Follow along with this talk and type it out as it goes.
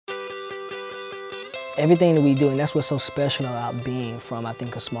everything that we do, and that's what's so special about being from, I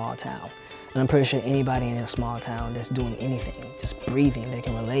think, a small town. And I'm pretty sure anybody in a small town that's doing anything, just breathing, they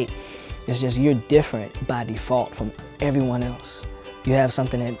can relate. It's just you're different by default from everyone else. You have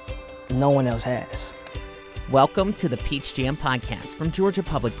something that no one else has. Welcome to the Peach Jam Podcast from Georgia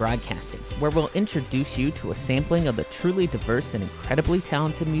Public Broadcasting, where we'll introduce you to a sampling of the truly diverse and incredibly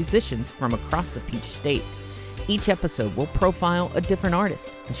talented musicians from across the Peach State. Each episode will profile a different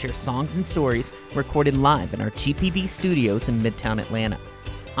artist and share songs and stories recorded live in our GPB studios in Midtown Atlanta.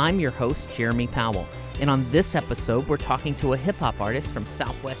 I'm your host, Jeremy Powell, and on this episode, we're talking to a hip-hop artist from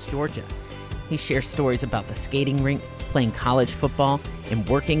Southwest Georgia. He shares stories about the skating rink, playing college football, and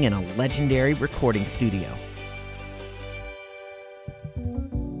working in a legendary recording studio.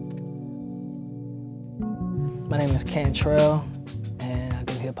 My name is Cantrell, and I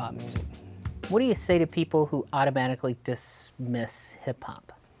do hip-hop music. What do you say to people who automatically dismiss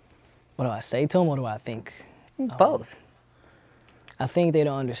hip-hop? What do I say to them, or do I think? Both. I think they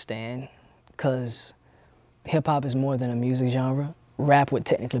don't understand, because hip-hop is more than a music genre. Rap would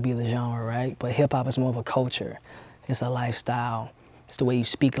technically be the genre, right? But hip-hop is more of a culture. It's a lifestyle. It's the way you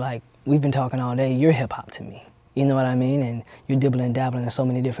speak. Like, we've been talking all day, you're hip-hop to me. You know what I mean? And you're dibbling and dabbling in so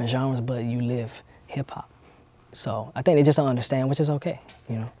many different genres, but you live hip-hop. So I think they just don't understand, which is okay,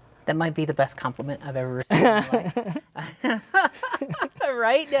 you know? That might be the best compliment I've ever received in my life.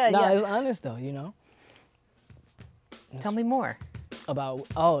 Right? Yeah, no, yeah. it's honest though, you know? Tell me more. About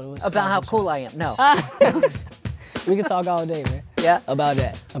how cool I am. No. We can talk all day, man. Yeah. About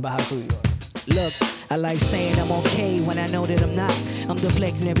that, about how cool you are. Look, I like saying I'm okay when I know that I'm not. I'm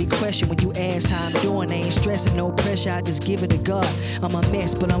deflecting every question when you ask how I'm doing. I ain't stressing, no pressure, I just give it to God. I'm a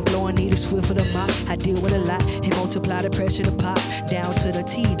mess, but I'm flowing, need a swift for the mop. I deal with a lot and multiply the pressure to pop. Down to the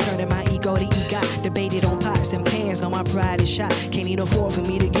T, turning my ego to EGOT. Debated on pots and pans, know my pride is shot. Can't need afford for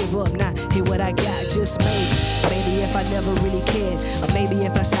me to give up, not hit what I got, just maybe. Maybe if I never really cared, or maybe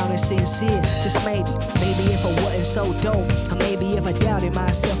if I sounded sincere, just maybe. Maybe if I wasn't so dope, or maybe if I doubted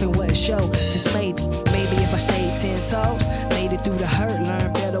myself and wouldn't show, just maybe. Maybe if I stayed 10 toes, made it through the hurt,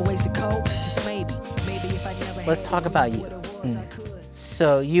 learned better ways to cope, just maybe. Maybe if I never. Let's talk about you.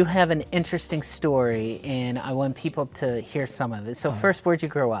 So you have an interesting story, and I want people to hear some of it. So first, where'd you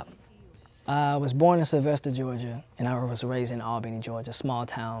grow up? I was born in Sylvester, Georgia, and I was raised in Albany, Georgia, a small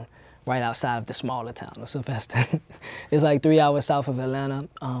town right outside of the smaller town of Sylvester. It's like 3 hours south of Atlanta,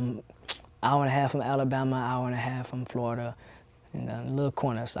 hour and a half from Alabama, hour and a half from Florida, and a little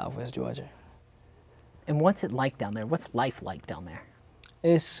corner of Southwest Georgia. And what's it like down there? What's life like down there?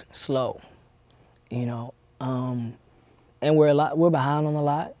 It's slow, you know, and we're behind on a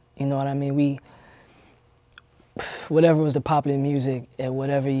lot. You know what I mean? Whatever was the popular music at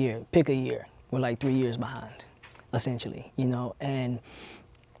whatever year, pick a year, we're like 3 years behind, essentially, you know. And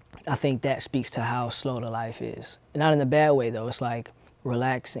I think that speaks to how slow the life is. Not in a bad way though. It's like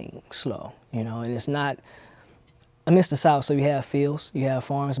relaxing, slow, you know. And it's not. I miss the South, so you have fields, you have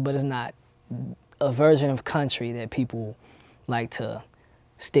farms, but it's not a version of country that people like to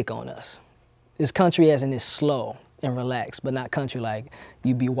stick on us. It's country as in it's slow and relaxed, but not country like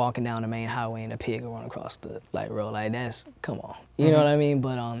you be walking down the main highway and a pig will run across the road. Like that's, come on. You know what I mean?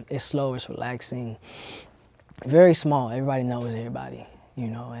 But it's slow, it's relaxing, very small. Everybody knows everybody, you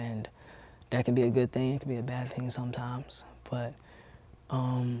know, and that can be a good thing, it can be a bad thing sometimes. But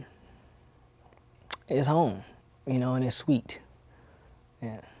it's home, you know, and it's sweet.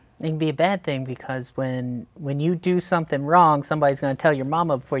 Yeah. It can be a bad thing because when you do something wrong, somebody's going to tell your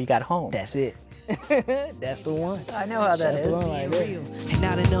mama before you got home. That's it. That's the one. I know how that is. The one right there. And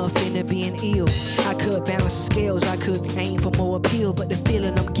not enough into being ill. I could balance the scales, I could aim for more appeal, but the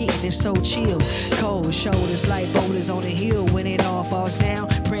feeling I'm getting is so chill. Cold shoulders like boulders on the hill. When it all falls down,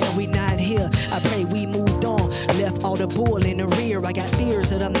 praying we not here. I pray we moved on, left all the bull in the rear. I got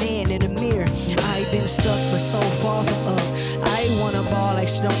fears of the man in the mirror. I been stuck but so far from up. I wanna ball like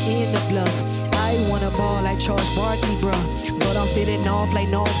snow in the bluff. I wanna ball like Charles Barkley, bruh. But I'm feeling off like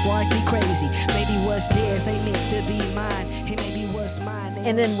Charles Barkley crazy. Maybe what's theirs ain't meant to be mine. And maybe what's mine.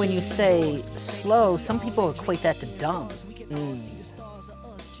 And then when you say slow, some people equate that to dumb.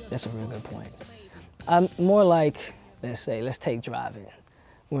 That's a real good point. I'm more like, let's take driving.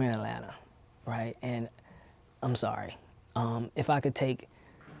 We're in Atlanta, right? And I'm sorry. If I could take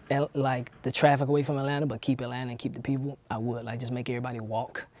like the traffic away from Atlanta, but keep Atlanta and keep the people, I would. Like just make everybody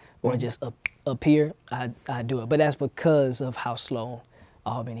walk or just appear, I do it. But that's because of how slow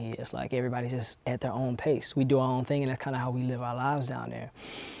Albany is. Like everybody's just at their own pace. We do our own thing, and that's kind of how we live our lives down there.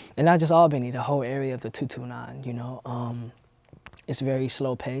 And not just Albany, the whole area of the 229, you know. It's very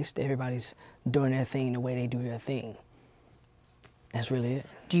slow paced. Everybody's doing their thing the way they do their thing. That's really it.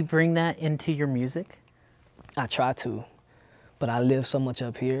 Do you bring that into your music? I try to, but I live so much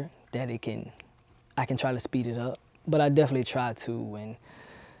up here that I can try to speed it up. But I definitely try to, and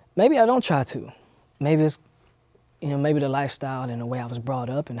maybe I don't try to. Maybe it's, maybe the lifestyle and the way I was brought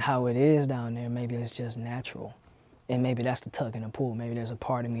up and how it is down there, maybe it's just natural. And maybe that's the tug and the pull. Maybe there's a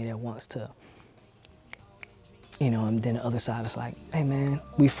part of me that wants to, and then the other side is like, hey man,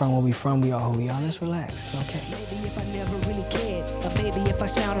 we from where we from, we are who we are, let's relax, it's okay. Maybe if I never really cared, or maybe if I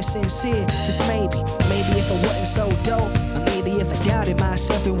sounded sincere, just maybe if I wasn't so dope, or maybe if I doubted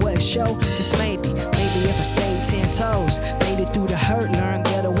myself and wouldn't show, just maybe if I stayed 10 toes, made it through the hurt, learned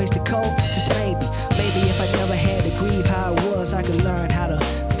better ways to cope, just maybe if I never had to grieve how I was, I could learn how to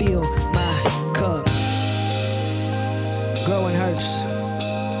fill my cup. Growing hurts,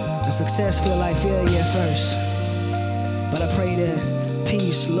 and success feel like failure at first. But I pray that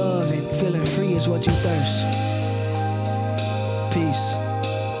peace, love, and feeling free is what you thirst. Peace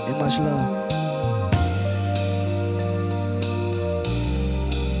and much love.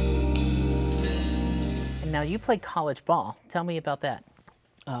 And now you play college ball. Tell me about that.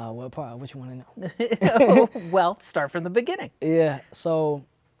 What part? What you want to know? Well, start from the beginning. Yeah, so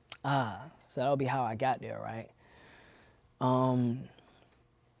that'll be how I got there, right?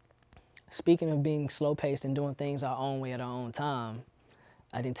 Speaking of being slow-paced and doing things our own way at our own time,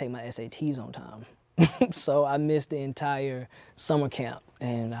 I didn't take my SATs on time. So I missed the entire summer camp,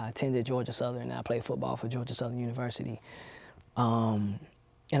 and I attended Georgia Southern, and I played football for Georgia Southern University. And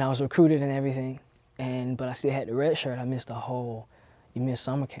I was recruited and everything, but I still had the red shirt. I missed you missed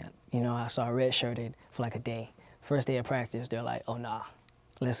summer camp. I saw red-shirted for like a day. First day of practice, they're like, oh, nah.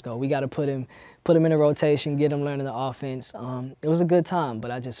 Let's go. We got to put him in a rotation, get him learning the offense. It was a good time, but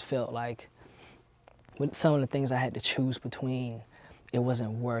I just felt like with some of the things I had to choose between, it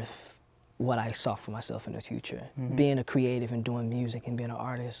wasn't worth what I saw for myself in the future. Mm-hmm. Being a creative and doing music and being an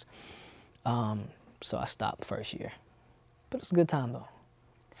artist. So I stopped first year. But it was a good time, though.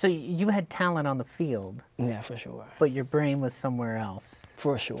 So you had talent on the field. Yeah, for sure. But your brain was somewhere else.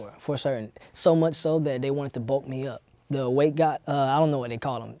 For sure, for certain. So much so that they wanted to bulk me up. The weight got, I don't know what they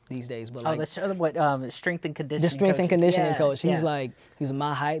call them these days, but like. Strength and conditioning. The strength and conditioning coach. He's yeah. like, he's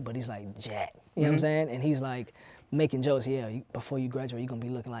my height, but he's like jacked. You know what I'm saying? And he's like making jokes, before you graduate, you're going to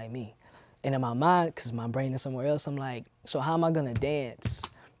be looking like me. And in my mind, because my brain is somewhere else, I'm like, so how am I going to dance?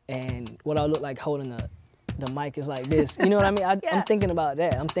 And what I look like holding the mic is like this. You know what I mean? I'm thinking about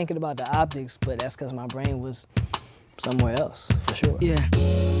that. I'm thinking about the optics, but that's because my brain was somewhere else, for sure. Yeah.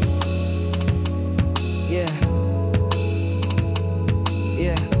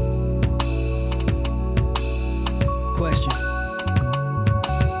 Question.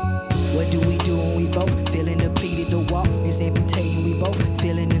 What do we do when we both feeling depleted? The walk is amputating, we both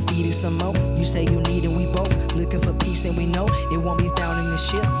feeling defeated some more. You say you need it, we both looking for peace and we know it won't be found in the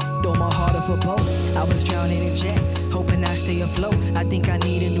ship. Throw my heart off a boat, I was drowning in jet, hoping I stay afloat. I think I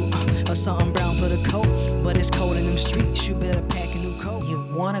need a new or something brown for the coat, but it's cold in them streets, you better pack a new coat. You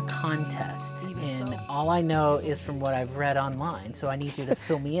won a contest, and all I know is from what I've read online, so I need you to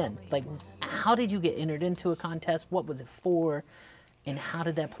fill me in. Like, how did you get entered into a contest? What was it for? And how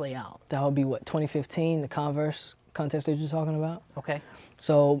did that play out? That would be 2015, the Converse contest that you're talking about? Okay.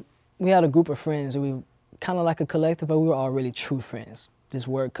 So we had a group of friends, and we were kind of like a collective, but we were all really true friends. This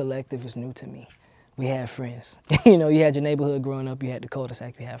word collective is new to me. We had friends. You had your neighborhood growing up, you had the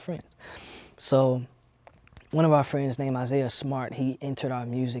cul-de-sac, you had friends. So one of our friends named Isaiah Smart, he entered our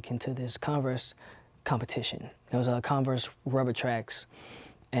music into this Converse competition. It was Converse rubber tracks,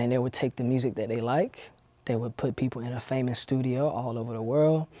 and they would take the music that they like. They would put people in a famous studio all over the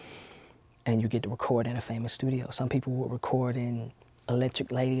world, and you get to record in a famous studio. Some people would record in Electric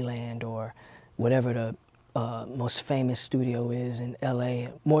Ladyland or whatever the most famous studio is in LA,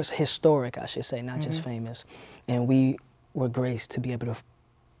 more historic, I should say, not just famous. And we were graced to be able to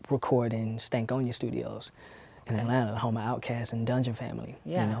record in Stankonia Studios in Atlanta, the home of Outkast and Dungeon Family.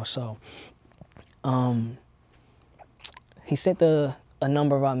 Yeah. So he sent a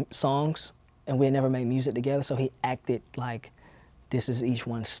number of our songs, and we had never made music together, so he acted like this is each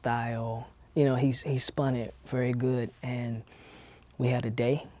one's style. He spun it very good, and we had a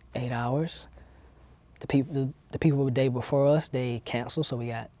day, 8 hours. The people the day before us, they canceled, so we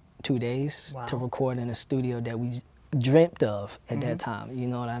got 2 days to record in a studio that we dreamt of at that time, you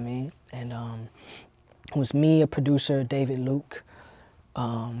know what I mean? And it was me, a producer, David Luke.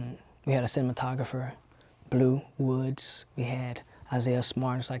 We had a cinematographer, Blue Woods. We had Isaiah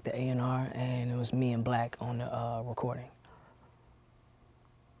Smart, it's like the A&R, and it was me and Black on the recording.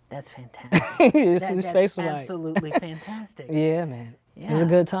 That's fantastic. His face was absolutely fantastic. Yeah, man. Yeah. It was a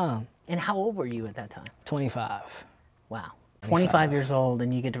good time. And how old were you at that time? 25. Wow. 25 years old,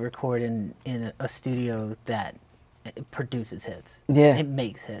 and you get to record in a studio that produces hits. Yeah. It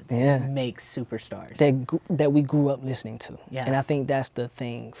makes hits. Yeah. It makes superstars. That we grew up listening to. Yeah. And I think that's the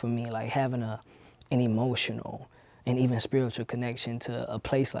thing for me, like having an emotional and even spiritual connection to a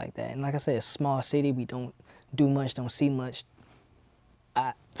place like that. And like I said, a small city, we don't do much, don't see much.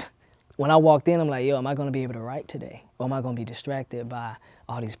 When I walked in, I'm like, yo, am I going to be able to write today? Or am I going to be distracted by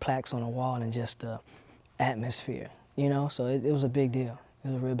all these plaques on the wall and just the atmosphere, you know? So it was a big deal. It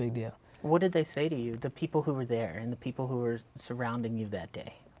was a real big deal. What did they say to you, the people who were there and the people who were surrounding you that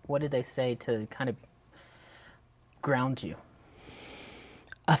day? What did they say to kind of ground you?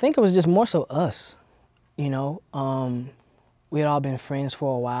 I think it was just more so us, you know. We had all been friends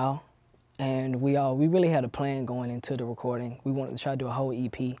for a while, and we really had a plan going into the recording. We wanted to try to do a whole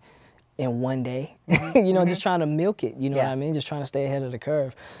EP in one day, you know, just trying to milk it, you know what I mean? Just trying to stay ahead of the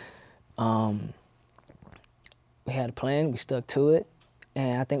curve. We had a plan, we stuck to it.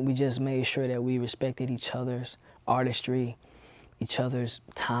 And I think we just made sure that we respected each other's artistry, each other's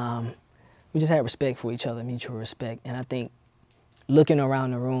time. We just had respect for each other, mutual respect. And I think looking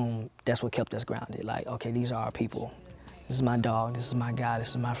around the room, that's what kept us grounded. Like, okay, these are our people. This is my dog, this is my guy, this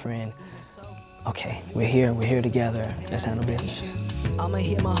is my friend. Okay, we're here together. Let's handle business. I'ma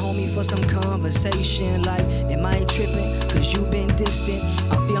hit my homie for some conversation. Like, am I tripping? Cause you been distant.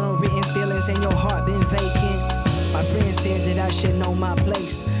 I'm feeling written feelings and your heart been vacant. My friend said that I should know my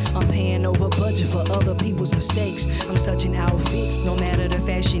place. I'm paying over budget for other people's mistakes. I'm such an outfit, no matter the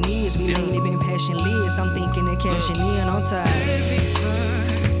fashion is. We lately been passionless. I'm thinking of cashing in on time. Heavy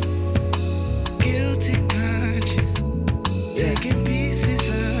heart, guilty conscience, taking pieces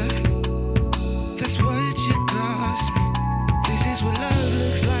of. That's what you cost me. This is what love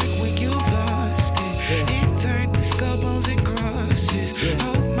looks like when you lost it. It turned to skull bones and crosses.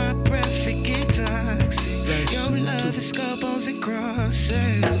 Hold my breath, it get toxic. Your love is skull bones and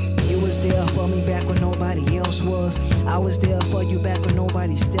crosses. You was there for me back when nobody else was. I was there for you back when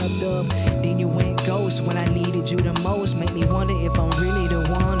nobody stepped up. Then you went ghost when I needed you the most. Make me wonder if I'm really the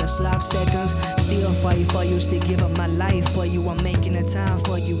one to slop seconds. Still fight for you, still give up my life for you. I'm making the time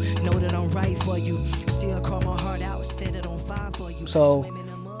for you, know that I'm right for you. Still crawl my heart out, set it on fire for you. So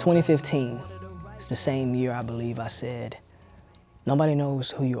 2015, it's the same year I believe I said, nobody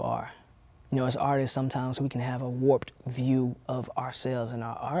knows who you are. You know, as artists, sometimes we can have a warped view of ourselves and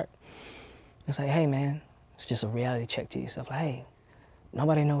our art. It's like, hey, man, it's just a reality check to yourself. Like, hey,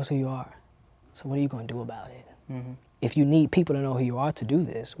 nobody knows who you are. So what are you going to do about it? Mm-hmm. If you need people to know who you are to do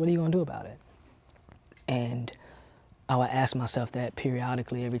this, what are you going to do about it? And I would ask myself that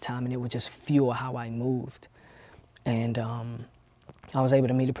periodically every time, and it would just fuel how I moved. And I was able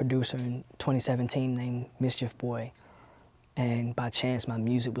to meet a producer in 2017 named Mischief Boy. And by chance, my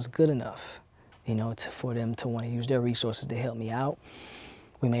music was good enough, you know, for them to want to use their resources to help me out.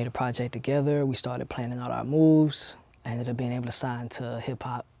 We made a project together. We started planning out our moves. I ended up being able to sign to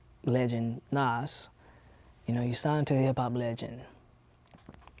hip-hop legend Nas. You know, you sign to a hip-hop legend,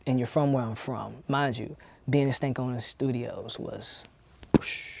 and you're from where I'm from. Mind you, being in Stank Owner Studios was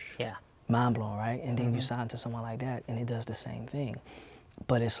mind-blowing, right? And then you sign to someone like that, and it does the same thing.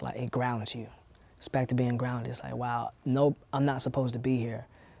 But it's like, it grounds you. It's back to being grounded. It's like, wow, no, I'm not supposed to be here,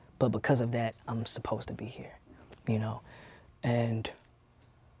 but because of that, I'm supposed to be here, you know? And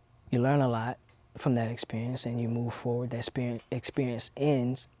you learn a lot from that experience, and you move forward. That experience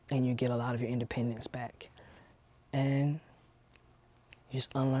ends, and you get a lot of your independence back. And you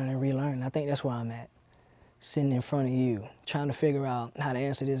just unlearn and relearn. I think that's where I'm at, sitting in front of you, trying to figure out how to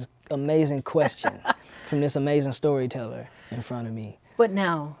answer this amazing question from this amazing storyteller in front of me. But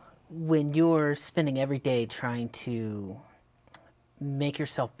now, when you're spending every day trying to make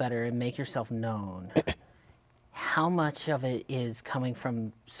yourself better and make yourself known, how much of it is coming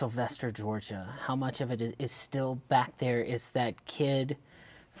from Sylvester, Georgia? How much of it is still back there? Is that kid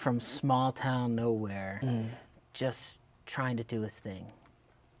from small town nowhere just trying to do his thing?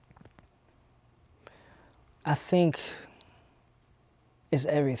 I think it's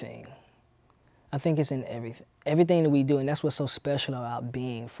everything. I think it's in everything. Everything that we do, and that's what's so special about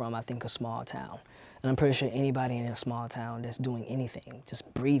being from, I think, a small town. And I'm pretty sure anybody in a small town that's doing anything,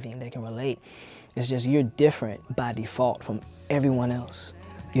 just breathing, they can relate. It's just you're different by default from everyone else.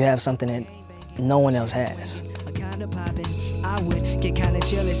 You have something that no one else has. Kinda poppin', I would get kinda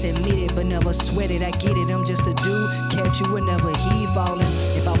jealous, admit it, but never sweat it. I get it, I'm just a dude. Catch you whenever he fallin'.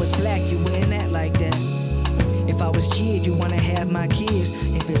 If I was black, you wouldn't act like that. If I was kid, you wanna have my kids.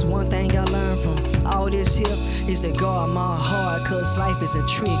 If it's one thing I learned from all this here, is to guard my heart, cause life is a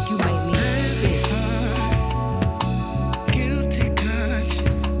trick. You make me sick. Guilty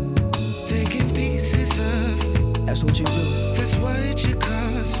conscience, taking pieces of. That's what you do. That's what you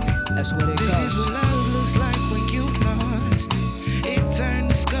cost me. That's what it This is costs. what love looks like when you lost it. It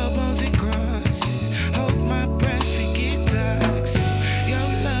turned to skull bones and crosses. Hold my breath and get toxic. Your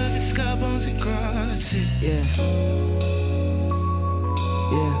love is skull bones and crosses. Yeah.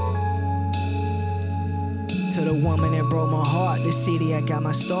 Yeah. To the woman that broke my heart, the city I got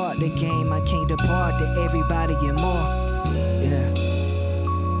my start, the game I can't depart, to everybody and more. Yeah.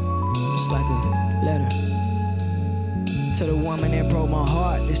 It's like a letter. To the woman that broke my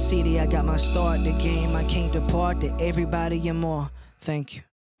heart, the city I got my start, the game I can't depart, to everybody and more. Thank you.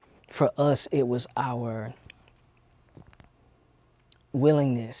 For us, it was our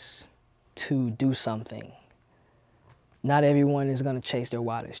willingness to do something. Not everyone is going to chase their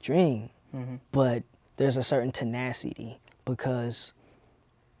wildest dream, but there's a certain tenacity because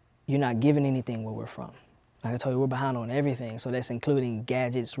you're not giving anything where we're from. Like I told you, we're behind on everything, so that's including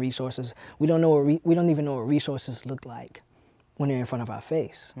gadgets, resources. We don't even know what resources look like when they're in front of our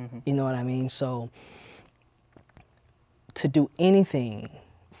face. You know what I mean? So to do anything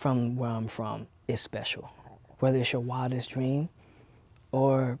from where I'm from is special, whether it's your wildest dream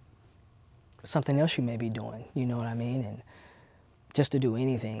or something else you may be doing. You know what I mean? And just to do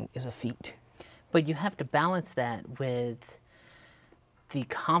anything is a feat. But you have to balance that with the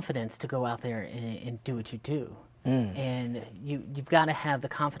confidence to go out there and do what you do. And you've got to have the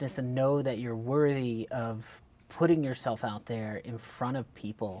confidence to know that you're worthy of putting yourself out there in front of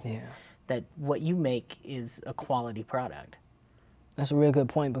people, that what you make is a quality product. That's a real good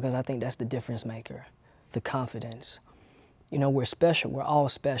point because I think that's the difference maker, the confidence. You know, we're special. We're all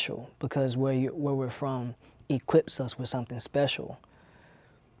special because where we're from equips us with something special.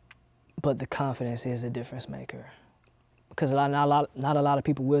 But the confidence is a difference maker. Because not a lot of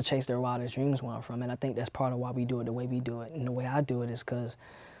people will chase their wildest dreams where I'm from, and I think that's part of why we do it the way we do it. And the way I do it is because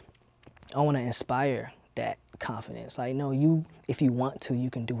I want to inspire that confidence. Like, no, if you want to, you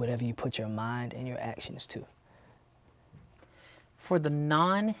can do whatever you put your mind and your actions to. For the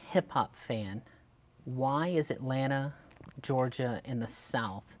non-hip-hop fan, why is Atlanta, Georgia, and the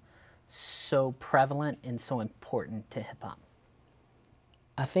South so prevalent and so important to hip-hop?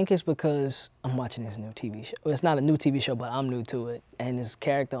 I think it's because I'm watching this new TV show. Well, it's not a new TV show, but I'm new to it. And this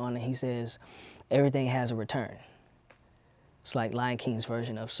character on it, he says, everything has a return. It's like Lion King's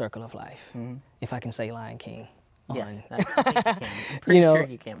version of Circle of Life, if I can say Lion King. Yes, I think you can. I'm pretty sure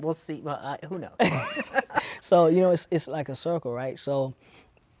you can. We'll see. Well, who knows? So, it's like a circle, right? So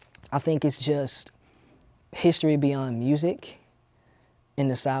I think it's just history beyond music in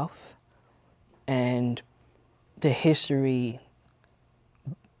the South and the history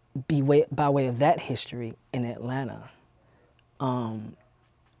by way of that history in Atlanta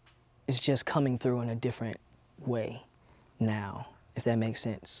is just coming through in a different way now, if that makes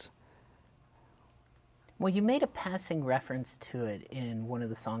sense. Well, you made a passing reference to it in one of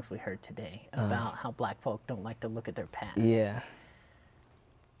the songs we heard today about how black folk don't like to look at their past. Yeah,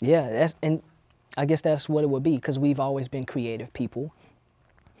 and I guess that's what it would be, because we've always been creative people.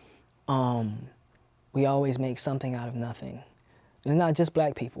 We always make something out of nothing. And it's not just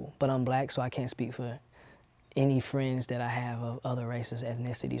black people, but I'm black, so I can't speak for any friends that I have of other races,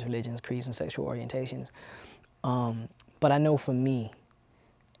 ethnicities, religions, creeds, and sexual orientations. But I know for me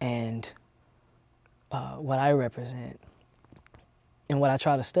and what I represent and what I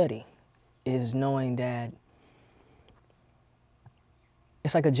try to study is knowing that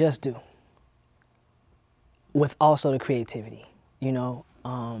it's like a just do with also the creativity,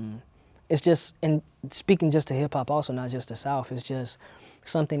 It's just, and speaking just to hip hop also, not just the South, it's just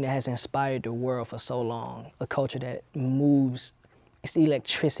something that has inspired the world for so long, a culture that moves, it's the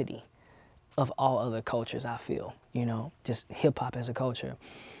electricity of all other cultures, I feel, just hip hop as a culture.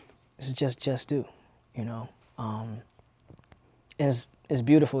 It's just do, It's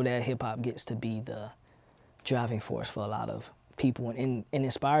beautiful that hip hop gets to be the driving force for a lot of people and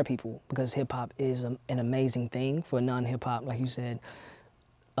inspire people, because hip hop is an amazing thing for non-hip hop, like you said,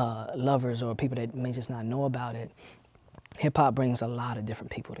 lovers or people that may just not know about it. Hip hop brings a lot of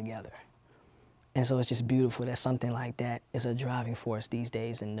different people together. And so it's just beautiful that something like that is a driving force these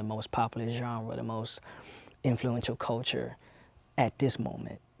days in the most popular genre, the most influential culture at this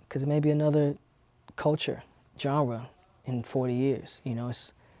moment. Because it may be another culture, genre in 40 years,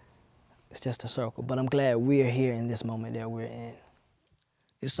 it's just a circle. But I'm glad we're here in this moment that we're in.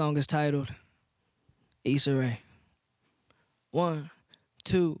 This song is titled Issa Rae. 1,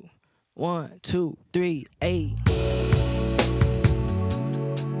 2, 1, 2, 3, 8.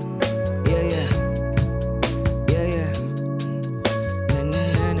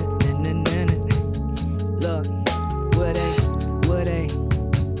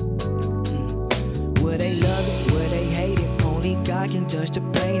 Would they love it? Would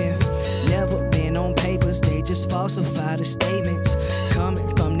plaintiff. Never been on papers, they just falsify the statements.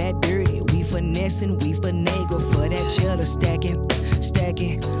 Coming from that dirty, we finessing, we finagle for that cheddar stacking.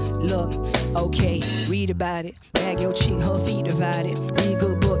 Look, okay, read about it. Bag your chick, her feet divided. Read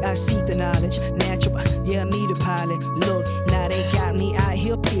good book, I seek the knowledge. Natural, yeah, me the pilot. Look, now they got me out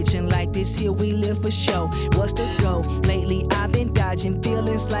here pitching like this here we live for show. What's the goal? Lately I've been dodging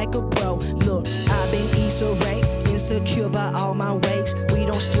feelings like a pro. Look, I've been Issa Rae, insecure by all my ways. We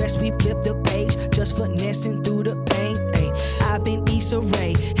don't stress, we flip the page, just finessing through the pain. Ay, I've been Issa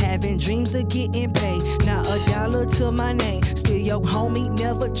Rae, having dreams of getting paid. Now $1 to my name, still your homie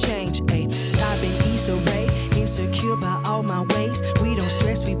never change. Ay, I've been Issa Rae, insecure by all my ways. We don't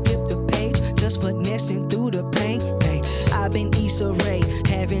stress, we flip the page, just finessing through the pain. Ay, I've been Issa Rae,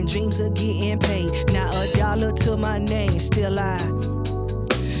 having dreams of getting paid. Now $1 to my name, still I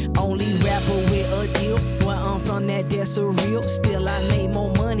only rapper with a deal. Where I'm from, that's a real. Still I made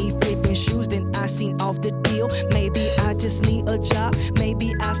more money flipping shoes than I seen off the deal. Maybe I just need a job,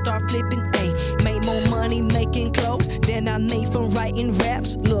 maybe I start flipping. Ayy, made more money making clothes than I made from writing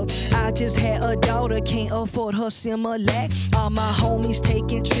raps. Look, I just had a daughter, can't afford her Similac. All my homies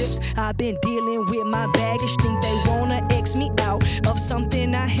taking trips, I've been dealing with my baggage. Think they wanna X me out of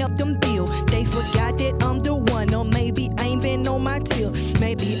something I helped them build. They forgot that I'm the one, or maybe I ain't been on my till.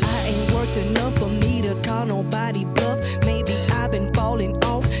 Maybe I ain't worked enough for me to call nobody bluff. Maybe I've been falling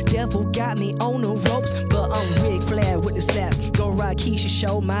off, devil got me on the ropes. But I'm Ric Flair with the slaps, go rock Keisha,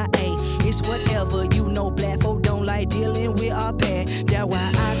 show my A. It's whatever, you know black folk don't like dealing with our past. That's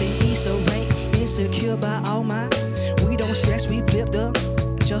why I've been Issa Rae, insecure by all my. We don't stress, we flip the,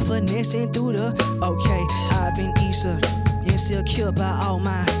 just finessing through the. Okay, I've been Issa, insecure by all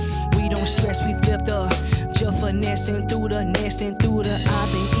my. We don't stress, we flip the, just finessing through the, nesting through the.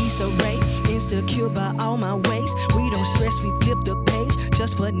 I've been Issa Rae, insecure by all my ways. We don't stress, we flip the page,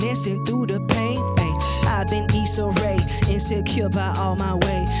 just finessing through the pain. Ay, I've been Issa Rae, insecure by all my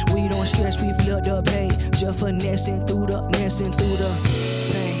way. We don't stress, we flip the page, just finessing through the, nesting through the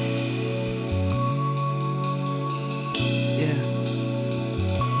pain. Yeah,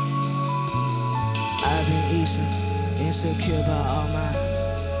 I've been Issa, insecure by all my.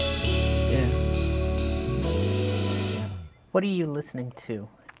 What are you listening to,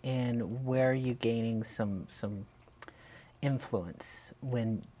 and where are you gaining some influence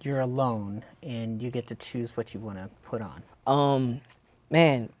when you're alone and you get to choose what you want to put on?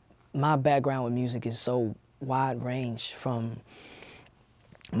 Man, my background with music is so wide range. From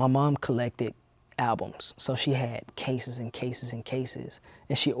my mom collected albums, so she had cases and cases and cases,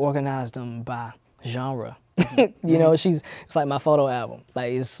 and she organized them by genre. You know, it's like my photo album.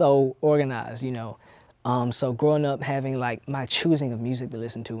 Like, it's so organized, you know. So growing up, having like my choosing of music to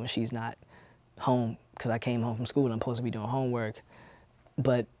listen to when she's not home, because I came home from school and I'm supposed to be doing homework,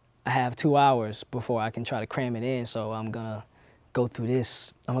 but I have 2 hours before I can try to cram it in. So I'm gonna go through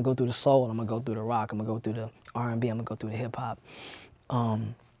this. I'm gonna go through the soul. I'm gonna go through the rock. I'm gonna go through the R&B. I'm gonna go through the hip hop. I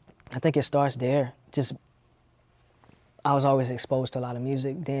think it starts there. Just I was always exposed to a lot of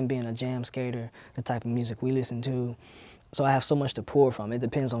music. Then being a jam skater, the type of music we listen to, so I have so much to pour from. It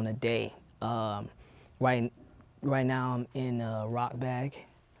depends on the day. Right now I'm in a rock bag.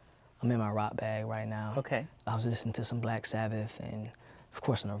 I'm in my rock bag right now. Okay. I was listening to some Black Sabbath and, of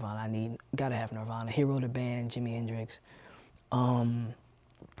course, Nirvana. Gotta have Nirvana. Hero the band, Jimi Hendrix.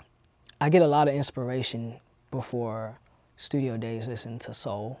 I get a lot of inspiration before studio days listening to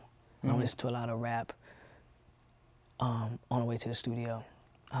soul. I listen to a lot of rap on the way to the studio.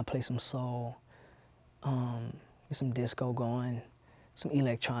 I play some soul, get some disco going, some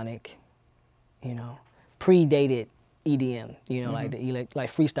electronic, you know. Predated EDM, you know, like the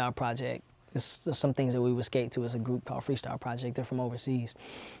like Freestyle Project. It's some things that we would skate to as a group called Freestyle Project. They're from overseas,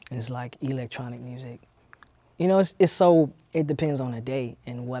 and it's like electronic music. You know, it depends on the day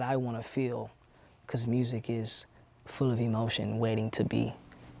and what I want to feel, because music is full of emotion waiting to be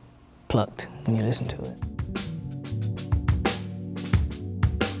plucked when you listen to it.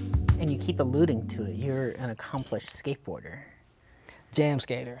 And you keep alluding to it. You're an accomplished skateboarder. Jam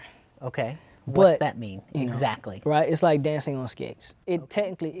skater. Okay. What's But, that mean exactly? Right? It's like dancing on skates. It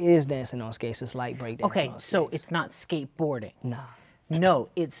technically is dancing on skates. It's like breakdancing on skates. Okay, so it's not skateboarding. Nah. No,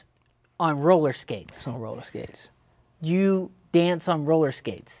 it's on roller skates. It's on roller skates. You dance on roller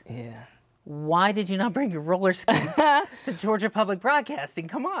skates. Yeah. Why did you not bring your roller skates to Georgia Public Broadcasting?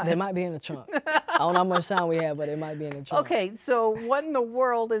 Come on. They might be in the trunk. I don't know how much sound we have, but it might be in the trunk. Okay, so what in the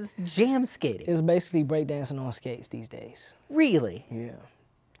world is jam skating? It's basically breakdancing on skates these days. Really? Yeah.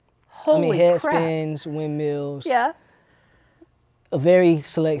 Holy head crap. spins, windmills. Yeah. A very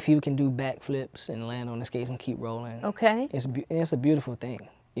select few can do backflips and land on the skates and keep rolling. Okay. It's a beautiful thing.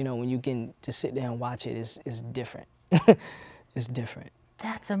 You know, when you can just sit there and watch it, it's different. It's different.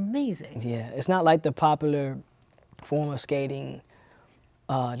 That's amazing. Yeah, it's not like the popular form of skating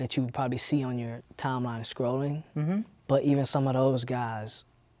that you would probably see on your timeline scrolling. Mm-hmm. But even some of those guys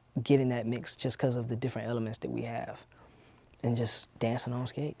get in that mix just because of the different elements that we have and just dancing on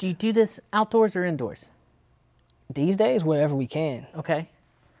skates. Do you do this outdoors or indoors? These days, wherever we can. Okay.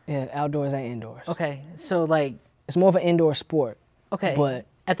 Yeah, outdoors and indoors. Okay, so like... It's more of an indoor sport. Okay, but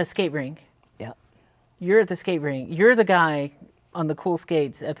at the skate rink. Yeah. You're at the skate rink. You're the guy on the cool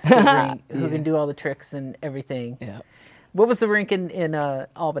skates at the skate rink who can do all the tricks and everything. Yeah. What was the rink in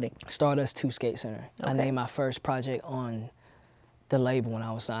Albany? Stardust 2 Skate Center. Okay. I named my first project on the label when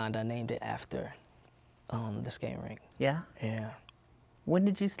I was signed. I named it after the skating rink. Yeah? Yeah. When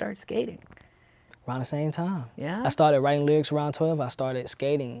did you start skating? Around the same time. Yeah? I started writing lyrics around 12. I started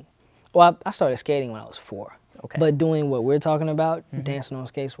skating. Well, I started skating when I was 4. Okay. But doing what we're talking about, dancing on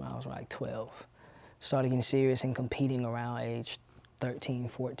skates, when I was like 12. Started getting serious and competing around age 13,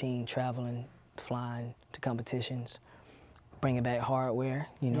 14, traveling, flying to competitions, bringing back hardware,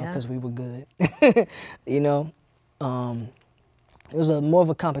 you know, because we were good. You know, it was more of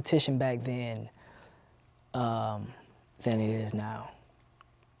a competition back then than it is now.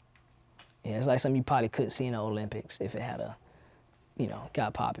 Yeah, it's like something you probably could see in the Olympics if it had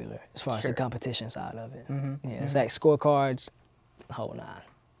got popular as far as the competition side of it. Yeah, it's like scorecards, the whole nine.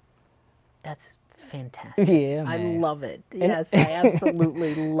 That's fantastic. Yeah, man. I love it. Yes, I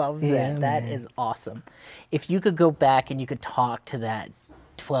absolutely love that. Yeah, that man. is awesome. If you could go back and you could talk to that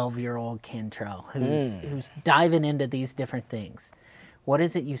 12-year-old Cantrell who's diving into these different things, what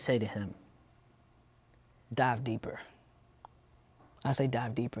is it you say to him? Dive deeper. I say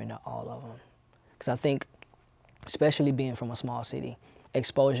dive deeper into all of them. Because I think, especially being from a small city,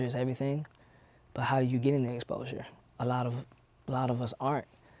 exposure is everything. But how do you get in the exposure? A lot of us aren't.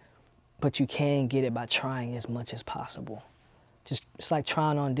 But you can get it by trying as much as possible. It's like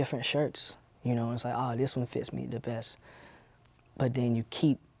trying on different shirts. You know, it's like, oh, this one fits me the best. But then you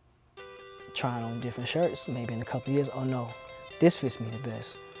keep trying on different shirts. Maybe in a couple of years, oh no, this fits me the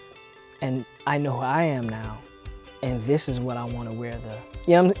best. And I know who I am now. And this is what I want to wear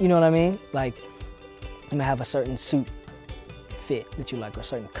you know what I mean? Like, I'm gonna have a certain suit fit that you like, or a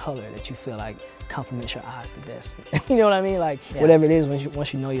certain color that you feel like complements your eyes the best. You know what I mean? Like, whatever it is,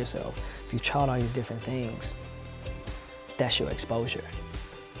 once you know yourself, if you've tried all these different things, that's your exposure.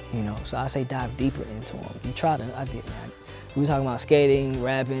 You know, so I say dive deeper into them. You try to, I did, man. We were talking about skating,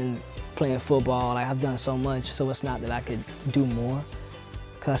 rapping, playing football. Like, I've done so much, so it's not that I could do more,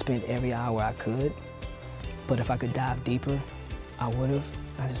 because I spent every hour I could. But if I could dive deeper, I would have.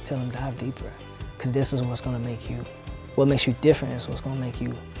 I just tell them dive deeper, because this is what's gonna make you, what makes you different is what's gonna make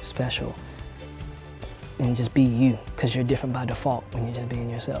you special. And just be you, because you're different by default when you're just being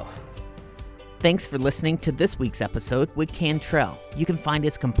yourself. Thanks for listening to this week's episode with Cantrell. You can find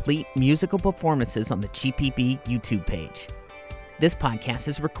his complete musical performances on the GPB YouTube page. This podcast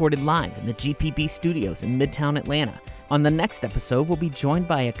is recorded live in the GPB studios in Midtown Atlanta. On the next episode, we'll be joined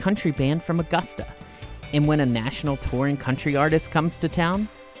by a country band from Augusta. And when a national touring country artist comes to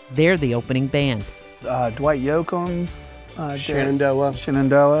they're the opening band. Dwight Yoakam,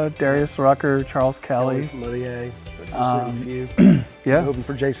 Shenandoah, Darius Rucker, Charles Kelly. from Modier, just a few. Yeah. Open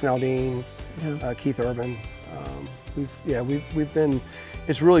for Jason Aldean, Keith Urban. We've been.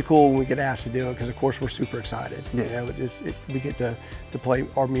 It's really cool when we get asked to do it, because of course we're super excited. Yeah. You know, we get to play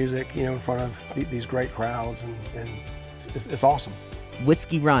our music, you know, in front of these great crowds, and it's awesome.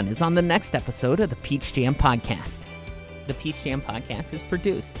 Whiskey Run is on the next episode of the Peach Jam Podcast. The Peach Jam Podcast is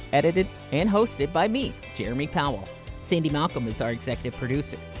produced, edited, and hosted by me, Jeremy Powell. Sandy Malcolm is our executive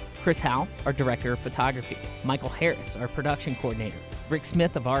producer. Chris Howell, our director of photography. Michael Harris, our production coordinator. Rick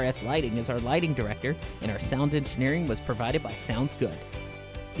Smith of RS Lighting is our lighting director, and our sound engineering was provided by Sounds Good.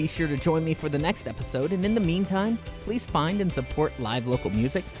 Be sure to join me for the next episode, and in the meantime, please find and support live local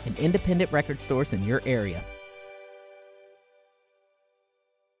music and independent record stores in your area.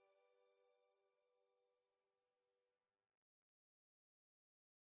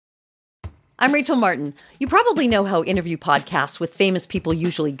 I'm Rachel Martin. You probably know how interview podcasts with famous people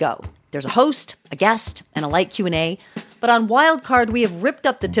usually go. There's a host, a guest, and a light Q&A. But on Wildcard, we have ripped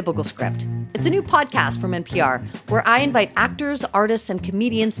up the typical script. It's a new podcast from NPR where I invite actors, artists, and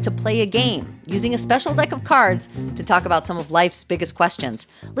comedians to play a game using a special deck of cards to talk about some of life's biggest questions.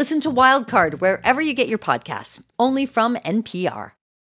 Listen to Wildcard wherever you get your podcasts, only from NPR.